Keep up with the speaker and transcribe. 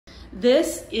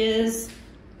This is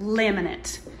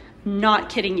laminate. Not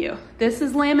kidding you. This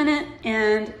is laminate,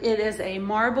 and it is a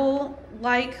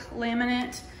marble-like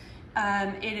laminate.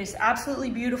 It is absolutely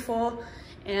beautiful,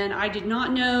 and I did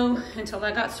not know until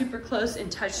I got super close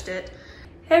and touched it.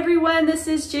 Hey everyone, this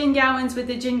is Jen Gowens with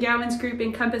the Jen Gowens Group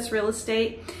in Compass Real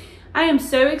Estate. I am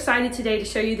so excited today to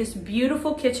show you this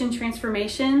beautiful kitchen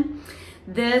transformation.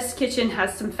 This kitchen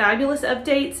has some fabulous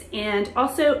updates and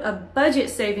also a budget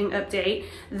saving update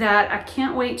that I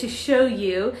can't wait to show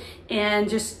you, and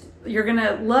just you're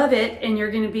gonna love it and you're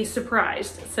gonna be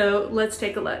surprised. So let's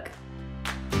take a look.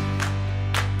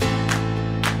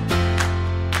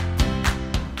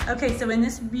 Okay, so in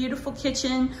this beautiful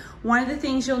kitchen, one of the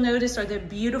things you'll notice are the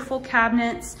beautiful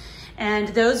cabinets, and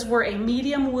those were a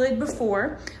medium wood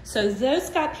before. So those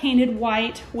got painted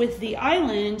white with the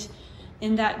island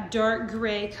in that dark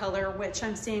gray color, which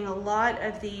I'm seeing a lot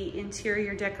of the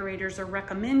interior decorators are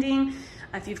recommending.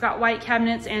 If you've got white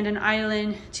cabinets and an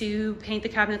island, to paint the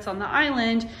cabinets on the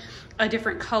island a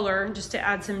different color just to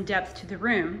add some depth to the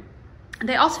room.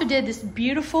 They also did this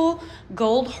beautiful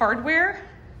gold hardware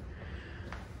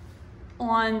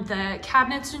on the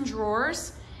cabinets and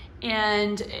drawers,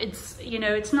 and it's, you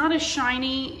know, it's not a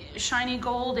shiny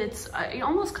gold, it's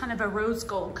almost kind of a rose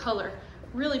gold color,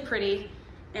 really pretty.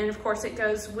 And of course it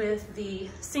goes with the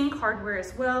sink hardware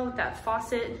as well, that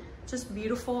faucet, just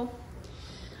beautiful.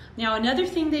 Now another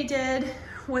thing they did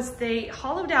was they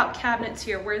hollowed out cabinets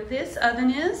here. Where this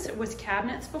oven is, it was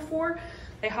cabinets before.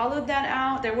 They hollowed that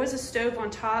out. There was a stove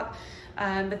on top,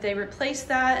 but they replaced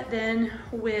that then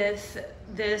with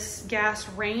this gas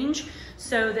range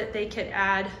so that they could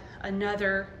add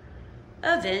another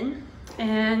oven.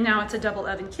 And now it's a double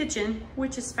oven kitchen,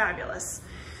 which is fabulous.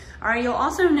 All right, you'll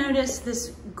also notice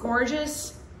this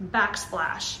gorgeous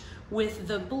backsplash with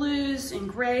the blues and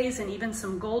grays and even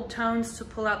some gold tones to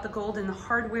pull out the gold in the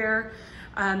hardware.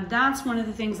 That's one of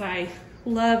the things I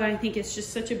love. I think it's just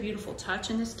such a beautiful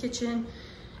touch in this kitchen.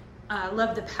 I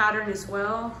love the pattern as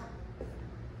well.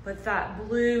 But that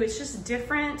blue, it's just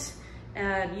different,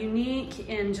 unique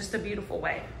in just a beautiful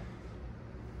way.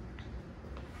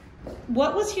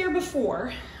 What was here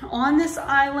before on this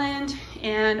island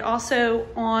and also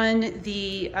on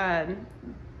the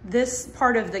this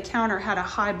part of the counter had a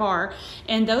high bar,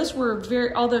 and those were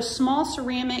all those small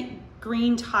ceramic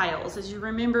green tiles, as you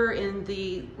remember in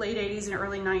the late 80s and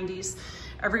early 90s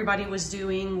everybody was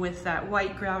doing with that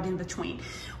white grout in between.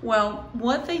 Well,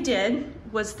 what they did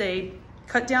was they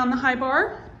cut down the high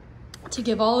bar to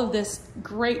give all of this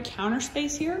great counter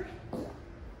space here.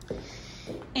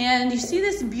 And you see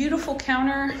this beautiful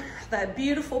counter, that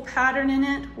beautiful pattern in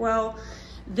it? Well,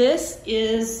 this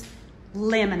is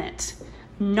laminate.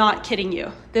 Not kidding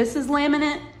you. This is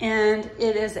laminate, and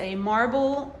it is a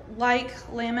marble-like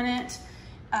laminate.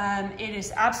 It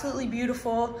is absolutely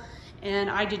beautiful, and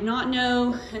I did not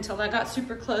know until I got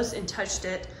super close and touched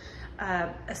it,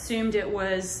 assumed it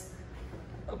was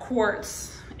a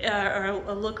quartz, or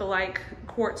a look-alike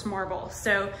quartz marble.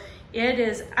 So it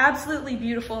is absolutely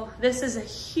beautiful. This is a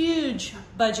huge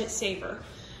budget saver.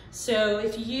 So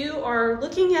if you are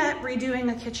looking at redoing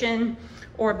a kitchen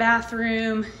or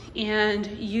bathroom and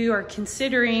you are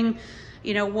considering,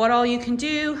 you know, what all you can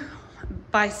do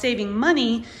by saving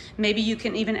money, maybe you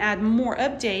can even add more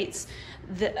updates.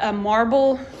 A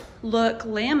marble look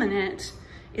laminate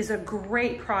is a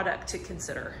great product to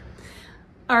consider.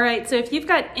 All right, so if you've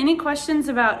got any questions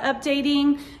about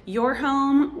updating your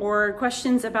home or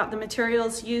questions about the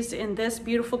materials used in this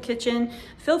beautiful kitchen,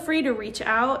 feel free to reach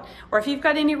out. Or if you've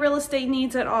got any real estate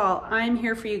needs at all, I'm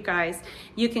here for you guys.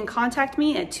 You can contact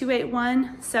me at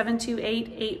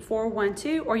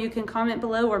 281-728-8412, or you can comment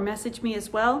below or message me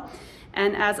as well.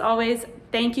 And as always,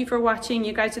 thank you for watching.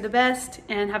 You guys are the best,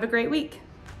 and have a great week.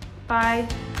 Bye.